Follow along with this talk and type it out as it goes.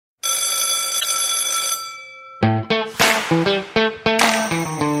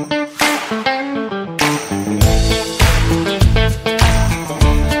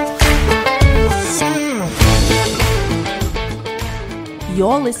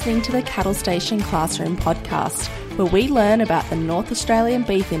listening to the Cattle Station Classroom podcast, where we learn about the North Australian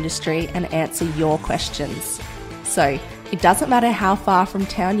beef industry and answer your questions. So, it doesn't matter how far from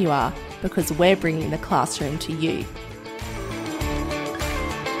town you are, because we're bringing the classroom to you.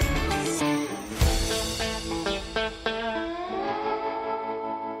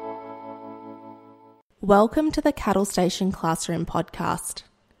 Welcome to the Cattle Station Classroom podcast.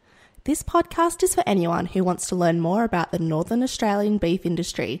 This podcast is for anyone who wants to learn more about the Northern Australian beef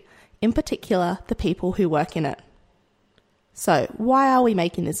industry, in particular the people who work in it. So, why are we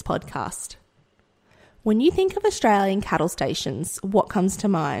making this podcast? When you think of Australian cattle stations, what comes to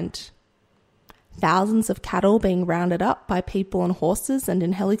mind? Thousands of cattle being rounded up by people on horses and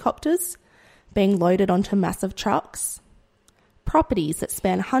in helicopters, being loaded onto massive trucks, properties that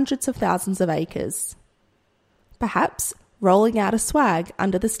span hundreds of thousands of acres. Perhaps rolling out a swag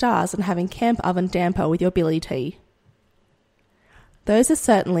under the stars and having camp oven damper with your billy tea. Those are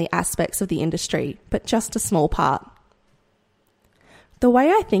certainly aspects of the industry, but just a small part. The way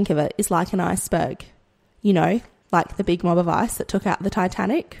I think of it is like an iceberg. You know, like the big mob of ice that took out the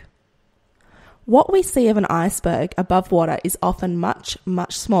Titanic. What we see of an iceberg above water is often much,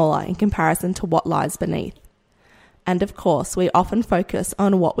 much smaller in comparison to what lies beneath. And of course, we often focus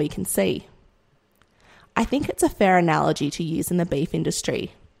on what we can see. I think it's a fair analogy to use in the beef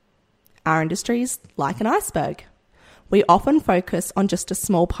industry. Our industry is like an iceberg. We often focus on just a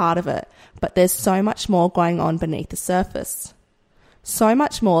small part of it, but there's so much more going on beneath the surface. So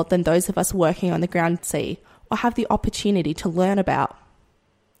much more than those of us working on the ground see or have the opportunity to learn about.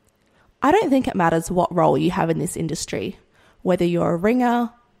 I don't think it matters what role you have in this industry, whether you're a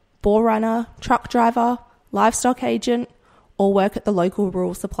ringer, boar runner, truck driver, livestock agent, or work at the local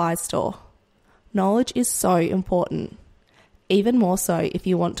rural supply store. Knowledge is so important, even more so if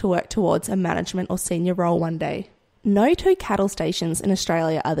you want to work towards a management or senior role one day. No two cattle stations in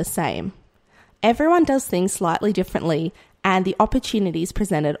Australia are the same. Everyone does things slightly differently, and the opportunities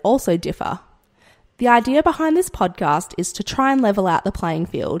presented also differ. The idea behind this podcast is to try and level out the playing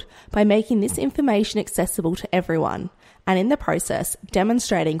field by making this information accessible to everyone, and in the process,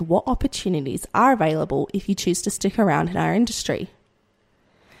 demonstrating what opportunities are available if you choose to stick around in our industry.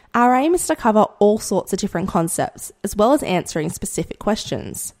 Our aim is to cover all sorts of different concepts, as well as answering specific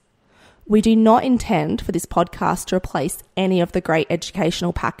questions. We do not intend for this podcast to replace any of the great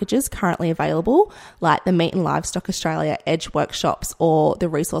educational packages currently available, like the Meat and Livestock Australia Edge workshops or the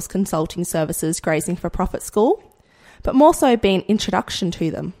Resource Consulting Services Grazing for Profit School, but more so be an introduction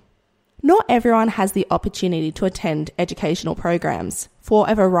to them. Not everyone has the opportunity to attend educational programs for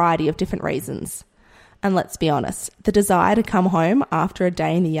a variety of different reasons. And let's be honest, the desire to come home after a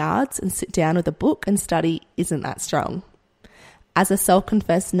day in the yards and sit down with a book and study isn't that strong. As a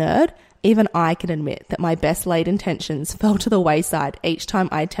self-confessed nerd, even I can admit that my best laid intentions fell to the wayside each time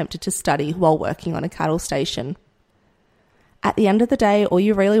I attempted to study while working on a cattle station. At the end of the day, all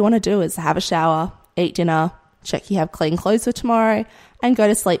you really want to do is have a shower, eat dinner, check you have clean clothes for tomorrow, and go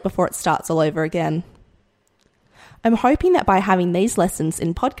to sleep before it starts all over again. I'm hoping that by having these lessons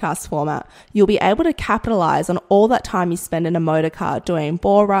in podcast format, you'll be able to capitalise on all that time you spend in a motor car doing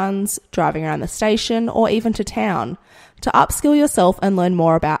boar runs, driving around the station, or even to town, to upskill yourself and learn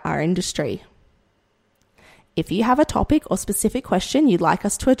more about our industry. If you have a topic or specific question you'd like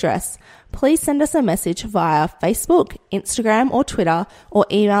us to address, please send us a message via Facebook, Instagram or Twitter, or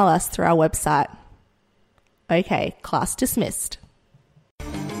email us through our website. Okay, class dismissed.